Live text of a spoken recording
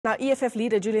Now, EFF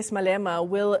leader Julius Malema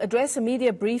will address a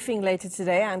media briefing later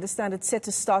today. I understand it's set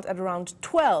to start at around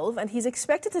 12, and he's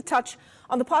expected to touch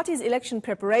on the party's election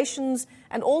preparations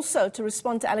and also to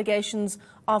respond to allegations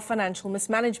of financial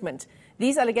mismanagement.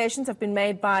 These allegations have been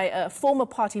made by a former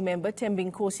party member,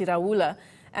 Thembinkosi Rawula,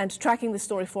 and tracking the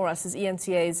story for us is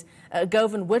eNCA's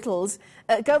Govan Whittles.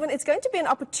 Govan, it's going to be an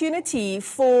opportunity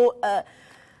for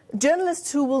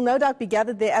journalists who will no doubt be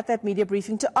gathered there at that media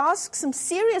briefing to ask some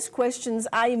serious questions,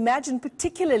 I imagine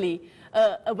particularly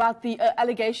about the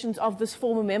allegations of this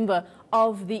former member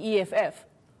of the EFF.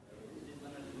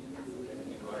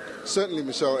 Certainly,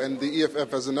 Michelle, and the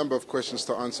EFF has a number of questions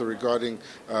to answer regarding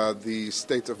the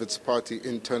state of its party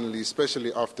internally,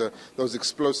 especially after those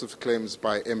explosive claims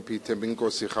by MP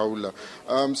Thembinkosi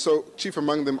Rawula. So chief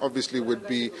among them obviously would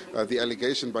be the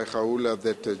allegation by Rawula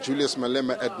that Julius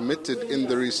Malema admitted in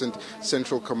the recent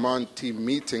Central Command team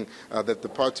meeting that the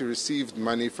party received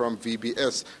money from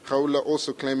VBS. Rawula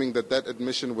also claiming that that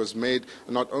admission was made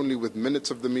not only with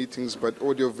minutes of the meetings but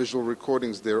audio-visual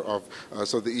recordings thereof.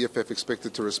 So the EFF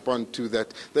expected to respond to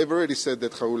that. They've already said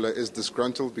that Rawula is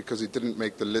disgruntled because he didn't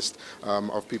make the list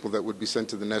of people that would be sent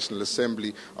to the National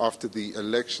Assembly after the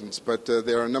elections. But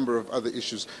there are a number of other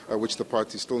issues which the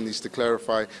party still needs to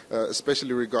clarify,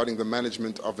 especially regarding the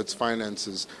management of its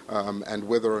finances and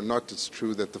whether or not it's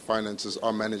true that the finances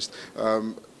are managed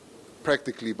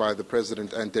practically by the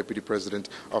president and deputy president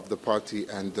of the party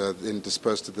and then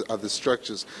dispersed to the other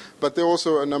structures. But there are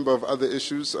also a number of other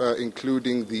issues,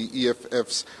 including the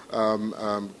EFF's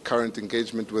current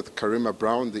engagement with Karima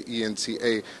Brown, the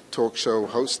eNCA talk show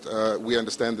host. We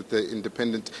understand that the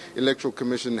Independent Electoral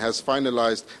Commission has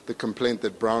finalized the complaint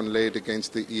that Brown laid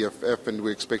against the EFF, and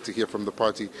we expect to hear from the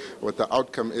party what the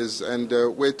outcome is and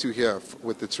where to hear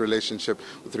with its relationship,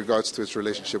 with regards to its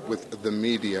relationship with the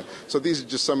media. So these are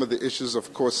just some of the issues.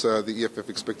 Of course, the EFF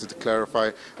expected to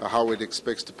clarify how it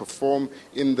expects to perform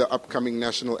in the upcoming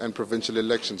national and provincial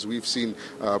elections. We've seen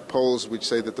polls which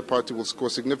say that the party will score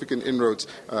significant inroads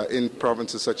in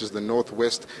provinces such as the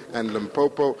Northwest and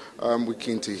Limpopo. We're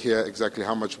keen to hear exactly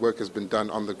how much work has been done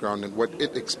on the ground and what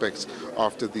it expects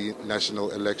after the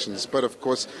national elections. But of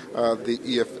course, the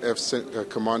EFF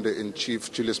Commander-in-Chief,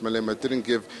 Julius Malema, didn't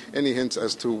give any hints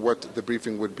as to what the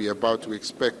briefing would be about. We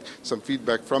expect some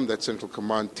feedback from that Central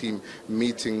Command team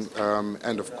meeting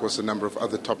and of course a number of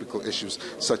other topical issues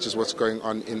such as what's going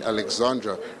on in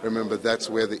Alexandra. Remember, that's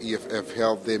where the EFF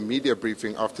held their media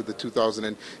briefing after the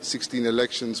 2016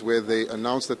 elections, where they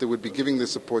announced that they would be giving their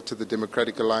support to the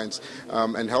Democratic Alliance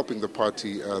and helping the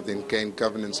party then gain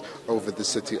governance over the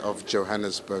city of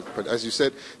Johannesburg. But as you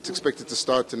said, it's expected to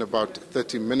start in about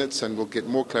 30 minutes and we'll get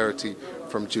more clarity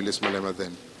from Julius Malema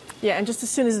then. Yeah, and just as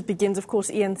soon as it begins, of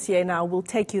course, eNCA now will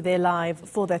take you there live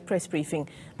for that press briefing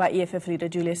by EFF leader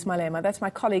Julius Malema. That's my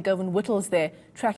colleague Govan Whittles there tracking